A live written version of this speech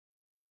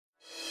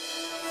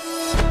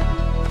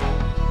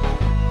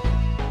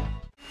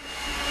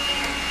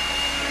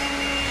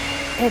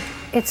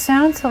It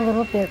sounds a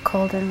little bit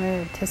cold and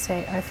rude to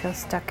say I feel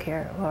stuck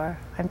here or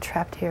I'm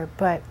trapped here,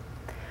 but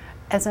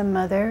as a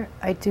mother,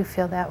 I do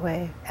feel that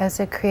way. As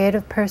a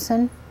creative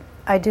person,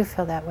 I do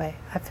feel that way.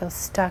 I feel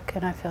stuck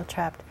and I feel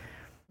trapped.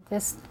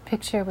 This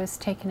picture was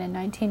taken in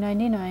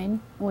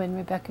 1999 when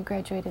Rebecca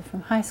graduated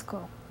from high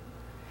school.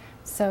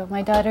 So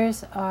my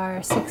daughters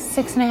are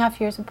six and a half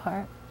years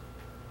apart.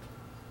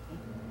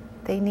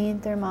 They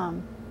need their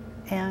mom,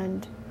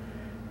 and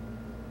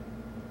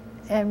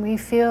we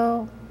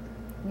feel,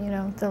 you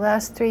know, the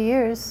last 3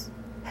 years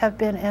have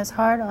been as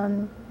hard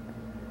on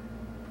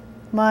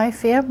my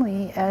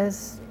family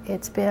as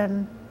it's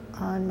been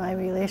on my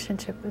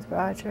relationship with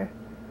Rodger.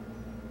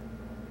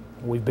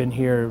 We've been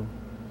here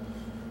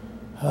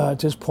at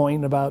this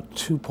point about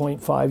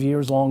 2.5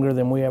 years longer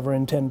than we ever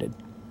intended.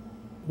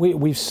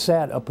 We've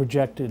set a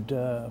projected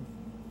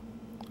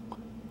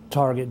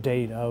target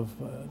date of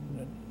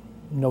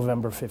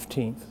November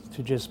 15th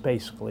to just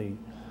basically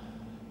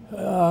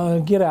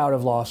get out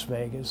of Las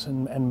Vegas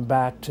and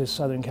back to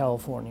Southern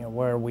California,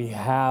 where we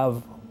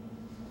have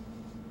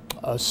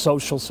a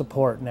social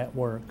support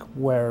network,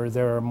 where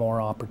there are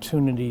more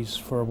opportunities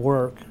for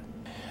work.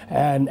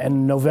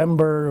 And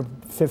November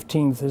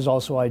 15th is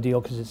also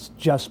ideal because it's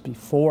just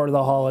before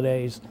the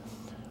holidays.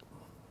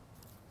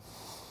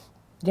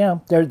 Yeah,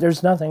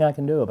 there's nothing I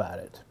can do about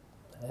it.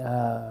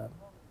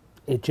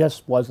 It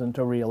just wasn't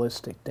a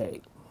realistic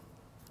date.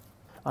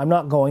 I'm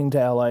not going to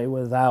LA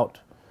without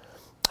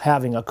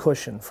having a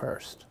cushion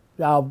first.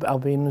 I'll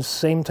be in the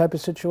same type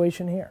of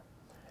situation here.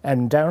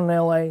 And down in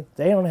LA,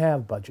 they don't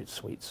have budget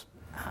suites.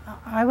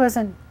 I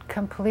wasn't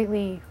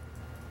completely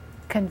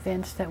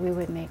convinced that we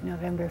would make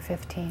November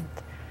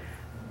 15th.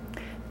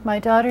 My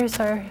daughters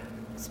are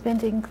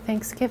spending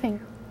Thanksgiving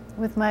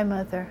with my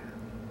mother,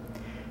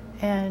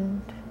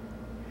 and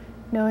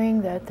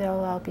knowing that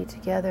they'll all be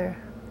together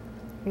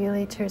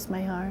really tears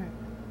my heart.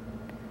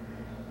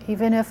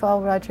 Even if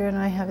all Rodger and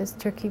I have is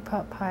turkey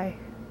pot pie,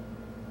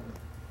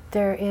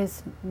 there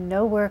is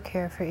no work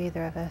here for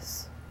either of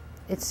us.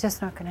 It's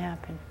just not going to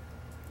happen.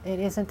 It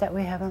isn't that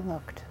we haven't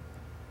looked.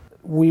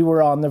 We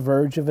were on the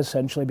verge of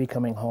essentially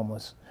becoming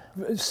homeless.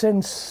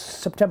 Since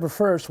September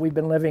 1st, we've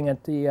been living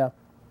at the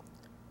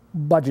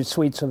Budget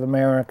Suites of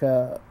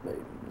America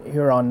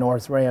here on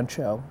North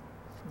Rancho.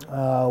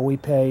 We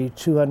pay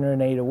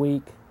 $208 a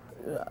week.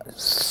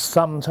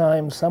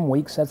 Sometimes, some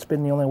weeks, that's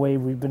been the only way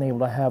we've been able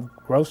to have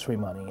grocery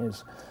money,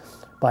 is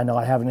by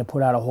not having to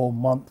put out a whole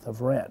month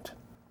of rent.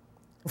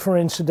 For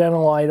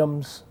incidental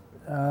items,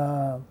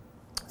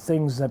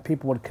 things that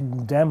people would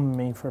condemn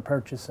me for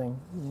purchasing,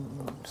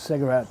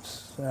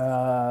 cigarettes,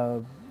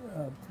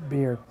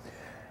 beer,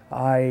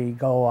 I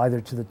go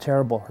either to the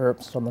Terrible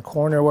Herbst on the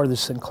corner or the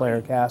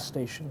Sinclair gas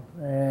station,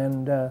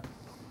 and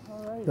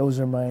those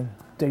are my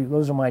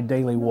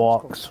daily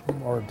walks,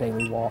 or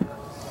daily walk.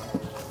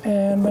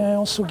 And I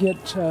also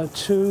get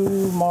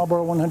 2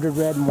 Marlboro 100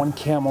 Red and 1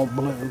 Camel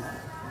Blue.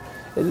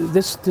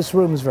 This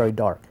room is very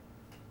dark,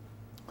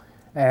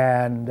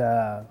 and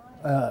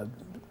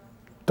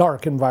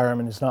dark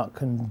environment is not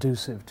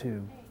conducive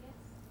to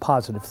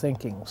positive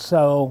thinking.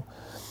 So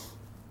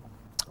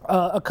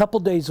a couple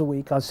days a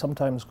week, I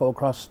sometimes go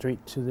across the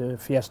street to the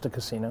Fiesta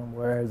Casino,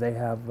 where they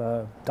have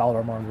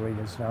dollar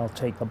margaritas, and I'll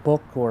take a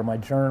book or my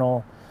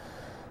journal.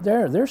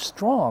 They're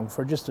strong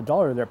for just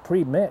 $1. They're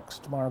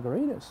pre-mixed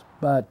margaritas,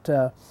 but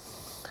a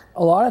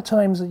lot of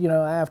times, you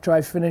know, after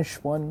I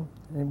finish one,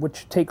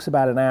 which takes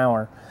about an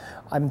hour,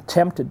 I'm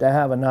tempted to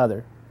have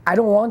another. I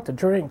don't want the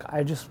drink.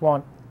 I just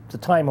want the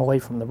time away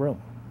from the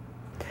room.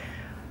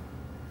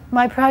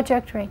 My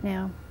project right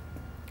now,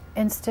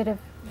 instead of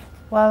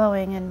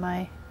wallowing in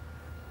my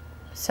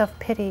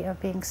self-pity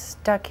of being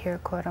stuck here,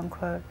 quote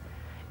unquote,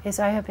 is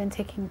I have been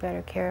taking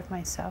better care of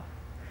myself.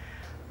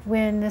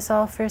 When this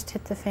all first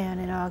hit the fan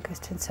in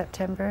August and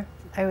September,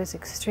 I was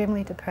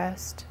extremely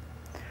depressed.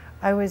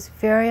 I was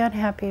very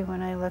unhappy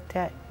when I looked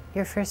at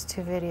your first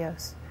 2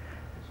 videos,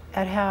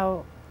 at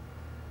how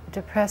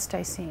depressed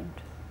I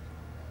seemed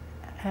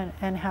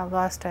and how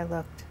lost I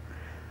looked.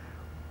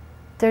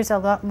 There's a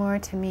lot more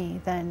to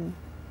me than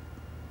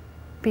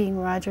being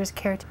Rodger's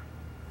caretaker.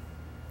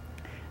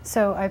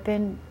 So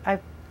I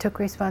took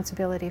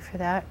responsibility for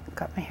that,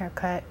 got my hair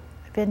cut.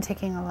 I've been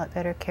taking a lot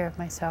better care of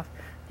myself.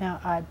 Now,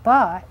 I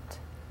bought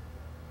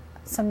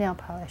some nail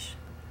polish.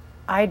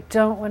 I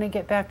don't want to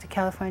get back to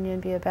California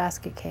and be a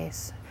basket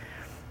case.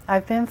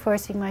 I've been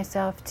forcing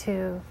myself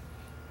to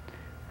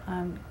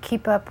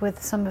keep up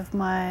with some of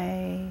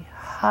my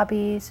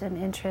hobbies and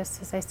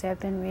interests. As I say, I've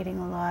been reading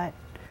a lot.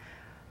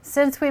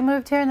 Since we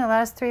moved here in the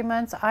last 3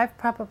 months, I've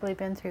probably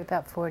been through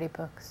about 40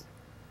 books.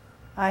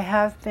 I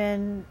have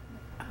been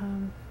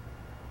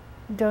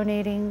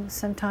donating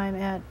some time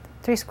at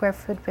 3 Square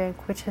Food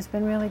Bank, which has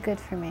been really good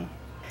for me.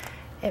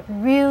 It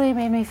really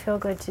made me feel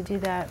good to do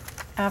that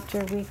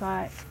after we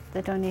got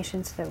the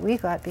donations that we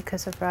got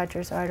because of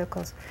Rodger's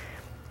articles.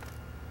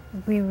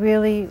 We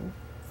really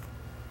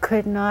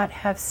could not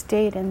have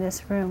stayed in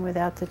this room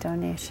without the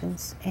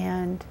donations,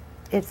 and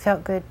it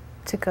felt good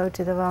to go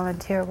to the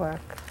volunteer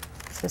work.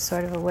 It's just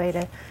sort of a way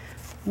to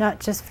not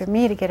just for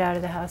me to get out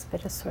of the house,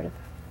 but as sort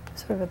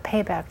of a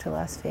payback to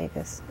Las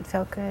Vegas. It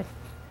felt good.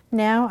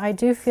 Now I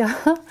do feel,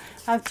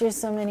 after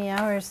so many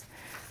hours,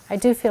 I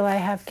do feel I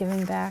have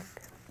given back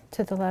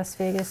to the Las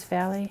Vegas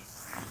Valley.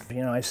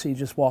 You know, I see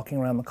just walking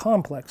around the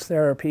complex,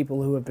 there are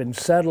people who have been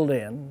settled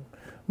in,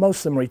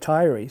 most of them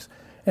retirees,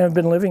 and have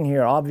been living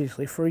here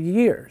obviously for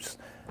years.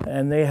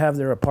 And they have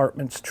their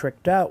apartments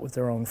tricked out with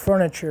their own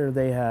furniture.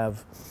 They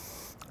have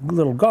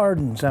little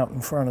gardens out in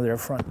front of their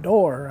front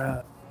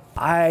door.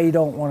 I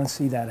don't want to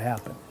see that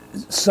happen.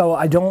 So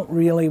I don't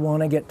really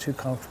want to get too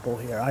comfortable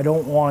here. I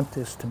don't want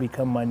this to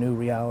become my new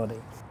reality.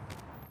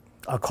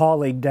 A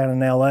colleague down in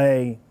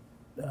LA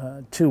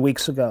 2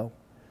 weeks ago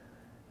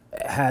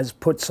has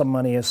put some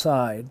money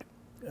aside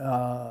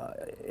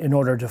in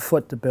order to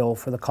foot the bill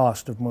for the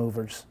cost of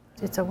movers.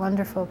 It's a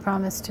wonderful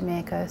promise to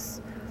make us.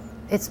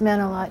 It's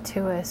meant a lot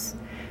to us.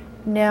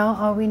 Now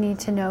all we need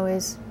to know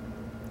is,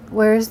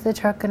 where is the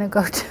truck going to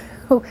go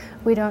to?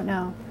 We don't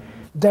know.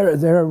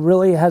 There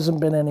really hasn't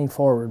been any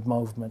forward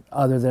movement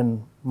other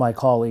than my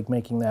colleague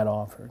making that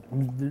offer.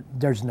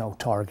 There's no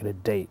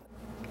targeted date.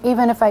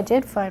 Even if I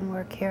did find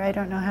work here, I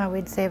don't know how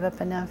we'd save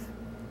up enough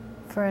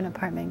for an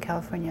apartment in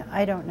California.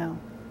 I don't know.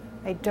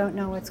 I don't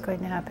know what's going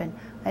to happen.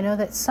 I know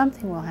that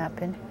something will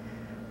happen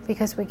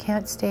because we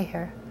can't stay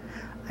here.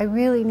 I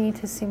really need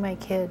to see my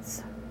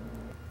kids.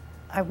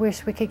 I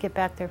wish we could get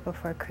back there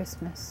before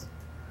Christmas.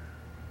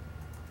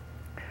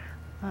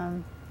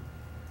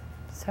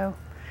 So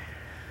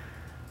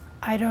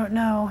I don't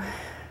know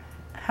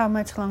how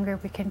much longer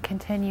we can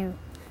continue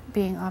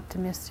being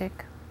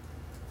optimistic.